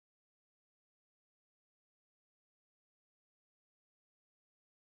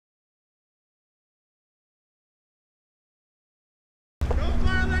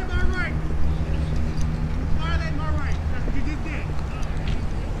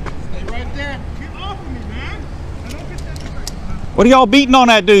there. Get off of me, man. I don't get that. What are y'all beating on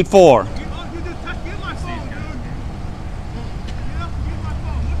that dude for? You just get my phone, dude. Get my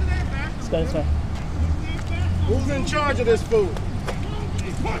phone. What's the name, back? Let's go this way. Who's in charge of this fool?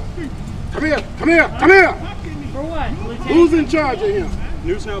 Come here, come here, come here! For what, Lieutenant? Who's in charge of him?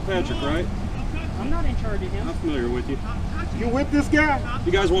 News now, Patrick, right? I'm not in charge of him. I'm familiar with you. You with this guy?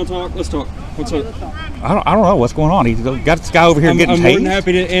 You guys want to talk? Let's talk. What's up? I don't know what's going on. He's got this guy over here getting I'm more than tased.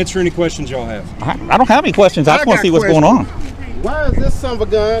 happy to answer any questions y'all have. I don't have any questions. I just want to see what's going on. Why is this son of a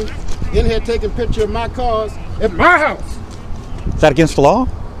gun in here taking picture of my cars at my house? Is that against the law?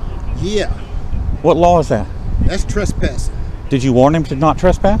 Yeah, What law is that? that's trespassing. Did you warn him to not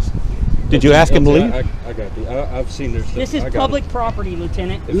trespass? Did you ask him to leave? I got you. I've seen their stuff. This is public property,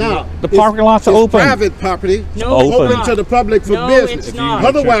 Lieutenant. No, The parking lot's it's open. private property. No, Open. it's not. To the public for No, business. it's not.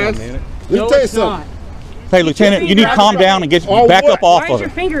 Otherwise, Check on let No, me tell you it's not. something. Hey, Lieutenant, you need to calm down and get Or back what? up off Why of is your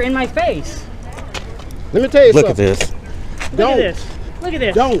it. finger in my face? Let me tell you Look at something. this. Look Don't. at this. Look at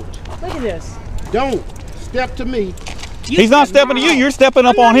this. Don't. Look at this. Don't step to me. He's not stepping to you. You're stepping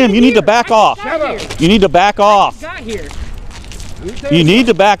up I'm on not him. even You need to here. back I off. just got here. You need to back off. Got here. You need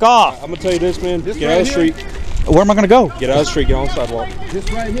to back off. I'm gonna tell you this, man. This Get out of the right street. Where am I going to go? Get out of the street. Get on the sidewalk.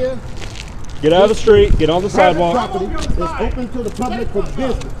 This right here, Get out of the street. Get on the private sidewalk. property is open to the public for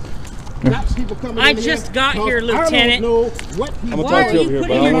business. Not people coming I in here just got here, because Lieutenant. I don't know what I'm people gonna Why talk are to you you over here, but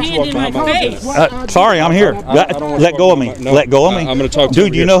putting I your want you to hand walk in behind my my face? face. Sorry, I'm here. I don't wanna Let go of walk me. behind- no, Let go of me. I'm gonna talk to you Dude, over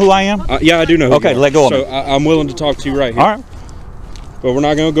do you here. know who I am? Yeah, I do know. who Okay, you are. let go of me. So I'm willing to talk to you right here. All right. But we're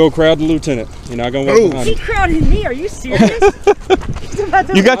not gonna go crowd the lieutenant. You're not gonna walk Who? behind He him. crowded me. Are you serious?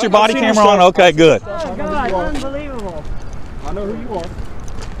 You got your body camera on? Okay, good. Oh, God. Unbelievable. I know who you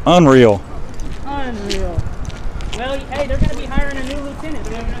are. Unreal. Unreal. Well, hey, they're going to be hiring a new lieutenant.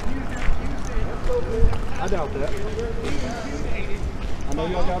 I doubt that. I know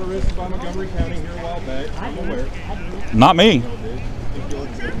y'all got arrested by Montgomery County here a while back. I'm aware. Not me.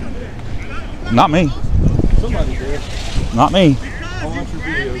 Not me. Somebody did. Not me. I'll watch your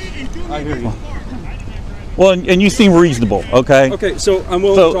videos. I hear you. Well, and you seem reasonable, okay? Okay, so I'm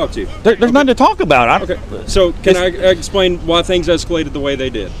willing to talk to you. There's nothing to talk about. Okay, so can I explain why things escalated the way they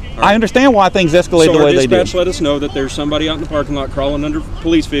did? I understand why things escalated So the our way they dispatch did. let us know that there's somebody out in the parking lot crawling under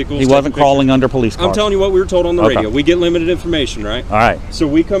police vehicles. He wasn't crawling under police cars. I'm telling you what we were told on the Okay. radio. We get limited information, right? All right. So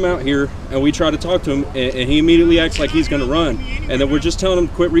we come out here and we try to talk to him, and he immediately acts like he's going to run. And then we're just telling him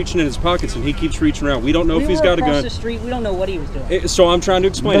to quit reaching in his pockets, and he keeps reaching around. We don't know if he's got a gun. the street. We don't know what he was doing. So I'm trying to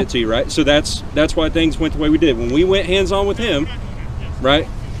explain it to you, right? So that's why things went the way we did. When we went hands-on with him, right?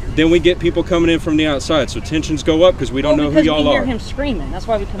 Then we get people coming in from the outside, so tensions go up because we don't know who y'all we hear are. him screaming. That's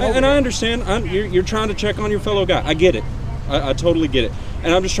why we come over. And I here. understand. You're trying to check on your fellow guy. I get it. I totally get it.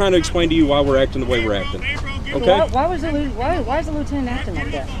 And I'm just trying to explain to you why we're acting the way we're acting. Okay? Why is the lieutenant acting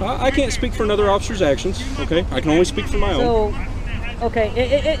like that? I can't speak for another officer's actions. Okay? I can only speak for my own. So,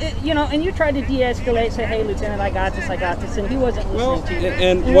 okay, you know, and you tried to de-escalate, say, "Hey, Lieutenant, I got this," and he wasn't listening Well, to you.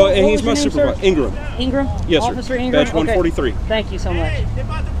 and what he's was my your name, supervisor, sir? Ingram. Ingram? Yes, sir. Officer Ingram? Badge 143. Okay. Thank you so much. They're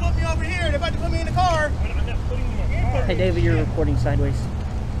about to put me over here. They're about to put me in the car. Hey, David, you're recording sideways.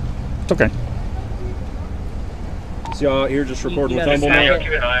 It's okay. So y'all out here just recording You with gotta Humble stop now? it.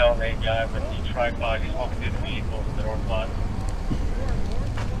 Keep an eye on that guy with the tripod. He's walking through the vehicle to the north lot.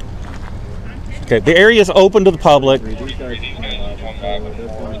 Okay, the area is open to the public. These guys are 25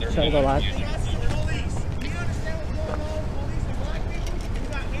 before. They're Should I go live?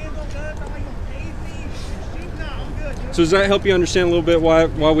 So does that help you understand a little bit why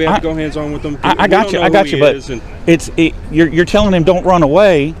we have to go hands-on with them? I got you. I got you. But you're telling him don't run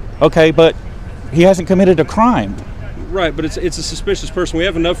away, okay? But he hasn't committed a crime. Right, but it's a suspicious person. We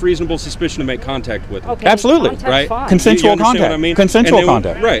have enough reasonable suspicion to make contact with him. Okay, Absolutely. contact's Right? fine. Consensual You understand contact. what I mean? Consensual And then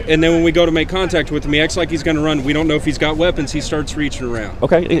contact. Right, and then when we go to make contact with him, he acts like he's going to run. We don't know if he's got weapons. He starts reaching around.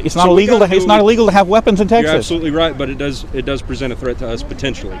 Okay, it's not So we illegal. gotta It's do- not illegal to have weapons in Texas. You're absolutely right, but it does present a threat to us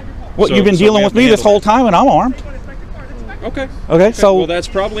potentially. Well, So- you've been so we dealing have with to me this handle whole time, and I'm armed. that. Okay. Okay, so well, that's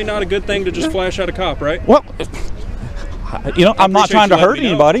probably not a good thing to just flash at a cop, right? well, you know, I'm not appreciate trying to you hurt letting me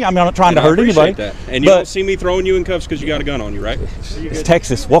know. anybody. I'm not trying to And I hurt appreciate anybody. that. And you but don't see me throwing you in cuffs because you got a gun on you, right? it's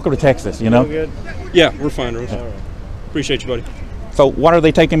Texas. Welcome to Texas. You know. Yeah, we're fine, Rose. Appreciate you, buddy. So what are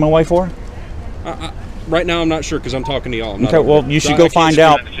they taking him away for? Right now, I'm not sure because I'm talking to y'all. I'm not Okay, over well, there. you So should I go can't find speak-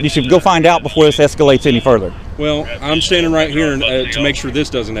 out. You should go find out before this escalates any further. Well, I'm standing right here to make sure this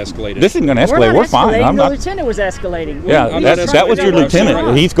doesn't escalate. This isn't going to We're escalate. not We're fine. escalating. I'm The not. lieutenant was escalating. Yeah, I'm not that was your escalating. lieutenant.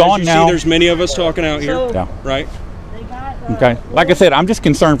 Right. He's gone As you now. See, there's many of us talking out here, So- Yeah. right? They got, Okay. Like I said, I'm just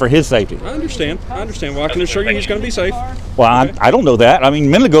concerned for his safety. I understand. Well, I can assure you he's going to be safe. Well, I don't know that. I mean, a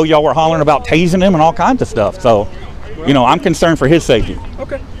minute ago, y'all were hollering about tasing him and all kinds of stuff. So, you know, I'm concerned for his safety.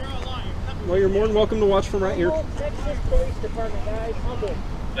 Okay. Well, you're more than welcome to watch from right here. Texas Police Department, guys. Humble.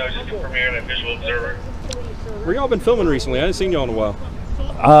 No, just confirm you're a visual observer. Where y'all been filming recently? I haven't seen y'all in a while.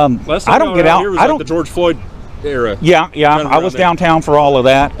 Last I time don't get y'all out. here was I like don't. the George Floyd era. Yeah, Kind of I was around there. downtown for all of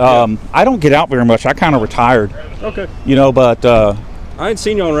that. I don't get out very much. I kind of retired, Okay. you know. But I ain't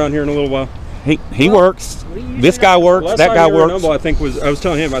seen y'all around here in a little while. he works. This guy works. Last That time guy you were in works. Humble, I was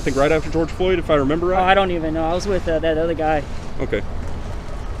telling him, I think right after George Floyd, if I remember Oh, right. I don't even know. I was with that other guy. Okay.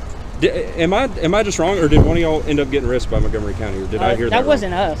 Am I just wrong, or did one of y'all end up getting arrested by Montgomery County, or did I hear that? That wrong?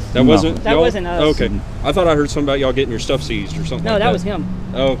 wasn't us. That No. wasn't. That y'all? wasn't us. Okay. I thought I heard something about y'all getting your stuff seized or something. No, like that was him.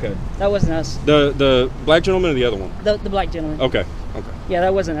 Oh, okay. That wasn't us. The black gentleman or the other one? The black gentleman. Okay. Okay. Yeah,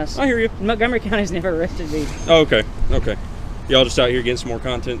 that wasn't us. I hear you. Montgomery County's never arrested me. Oh, okay. Okay. Y'all just out here getting some more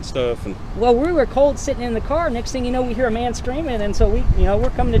content and stuff, and Well, we were cold sitting in the car. Next thing you know, we hear a man screaming, and so we're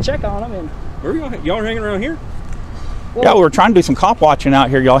coming to check on him. And where y'all are hanging around here? well, Yeah, we were trying to do some cop watching out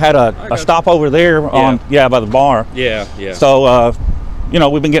here. Y'all had I a got stop over there on by the bar. Yeah. Yeah. So, you know,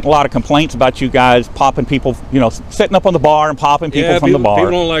 we've been getting a lot of complaints about you guys popping people, you know, sitting up on the bar and popping people from the bar.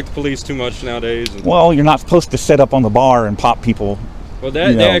 People don't like the police too much nowadays. And, Well, you're not supposed to sit up on the bar and pop people. well, you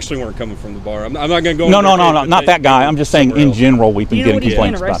they know. actually weren't coming from the bar. I'm not going to go. No, into no, their no, case, but not they- that guy. I'm just saying somewhere in else. general, we've been You know getting what he's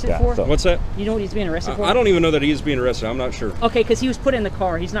being complaints about arrested that. for? So. What's that? you know what he's being arrested for? I don't even know that he is being arrested. I'm not sure. Okay, because he was put in the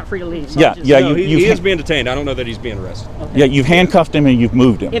car. He's not free to leave. So Yeah, I'm just- yeah, No, you- he you've- is being detained. I don't know that he's being arrested. Okay. Yeah, you've handcuffed him and you've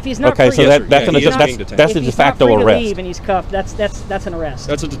moved him. If he's not okay, free- so Yes, that, sir. that's Yeah, an he is that's, being detained. that's If a de he's not facto free to arrest. leave and he's cuffed, that's an arrest.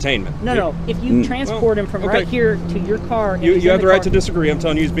 That's a detainment. No. If you transport him from okay. right here to your car, and You he's have in the right car, to disagree. I'm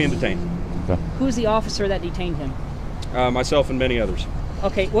telling you, he's being detained. Who's the officer that detained him? Myself and many others.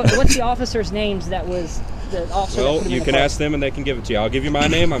 Okay, what's the officer's names that was the officer? Well, that put him you in the can car? ask them and they can give it to you. I'll give you my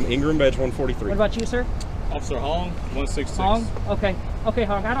name. I'm Ingram Badge 143. What about you, sir? Officer Hong, 166. Hong? Okay,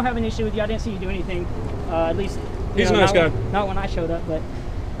 Hong. I don't have an issue with you. I didn't see you do anything. At least He's a nice guy. Not when I showed up, but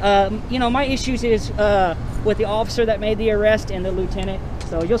you know, my issues is with the officer that made the arrest and the lieutenant.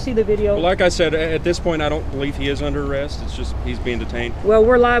 So you'll see the video. Well, like I said, at this point, I don't believe he is under arrest. It's just he's being detained. Well,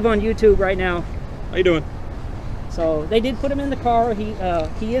 we're live on YouTube right now. How you doing? So they did put him in the car. He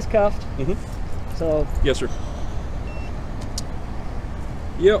is cuffed. Mhm. So Yes, sir.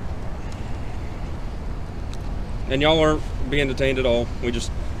 Yep. And y'all aren't being detained at all. We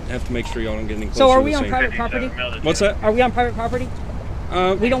just have to make sure y'all don't get any closer. So are to we the on scene. private property? What's that? Are we on private property?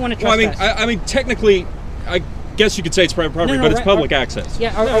 We don't want to Well, trespass. I mean, technically, I guess you could say it's private property, No, but it's right- public access.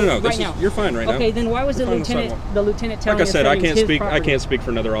 Yeah, no. right now. You're fine right now. Okay, then why was the We're fine on lieutenant sidewalk. telling Like I us said, that I it was can't his speak. I property? can't speak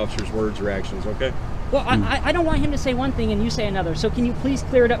for another officer's words or actions. Okay. Well, I don't want him to say one thing and you say another. So can you please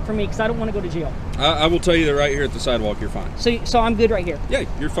clear it up for me, because I don't want to go to jail. I will tell you that right here at the sidewalk, you're fine. So I'm good right here. Yeah,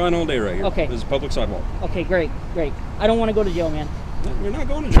 you're fine all day right here. Okay. This is a public sidewalk. Okay, great. I don't want to go to jail, man. You're not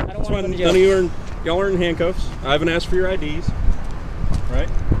going to jail. I don't That's wanna why go to jail. none of you are. Y'all are in handcuffs. I haven't asked for your IDs. Right.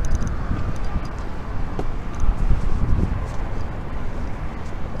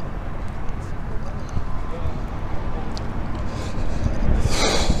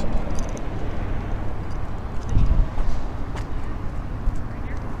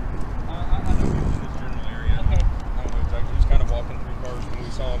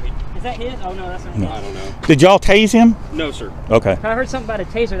 Is that his? Oh no, that's not No. his. I don't know. Did y'all tase him? No, sir. Okay. I heard something about a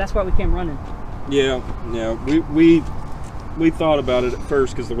taser. That's why we came running. Yeah. We thought about it at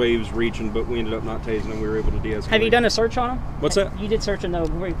first because the way he was reaching, but we ended up not tasing him. We were able to de-escalate. Have you done a search on him? What's that? You did search him though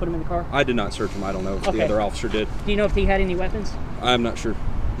before you put him in the car. I did not search him. I don't know if the Okay. other officer did. Do you know if he had any weapons? I'm not sure.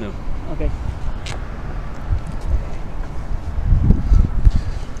 No. Okay.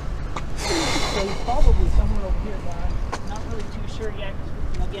 So he's probably somewhere over here, guys. Not really too sure yet.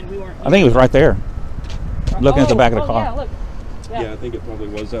 'Cause, again, we weren't. I think it was right there. Looking at the back of the car. Yeah, look. Yeah, I think it probably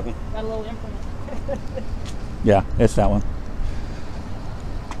was that one. Got a little imprint. Yeah, it's that one.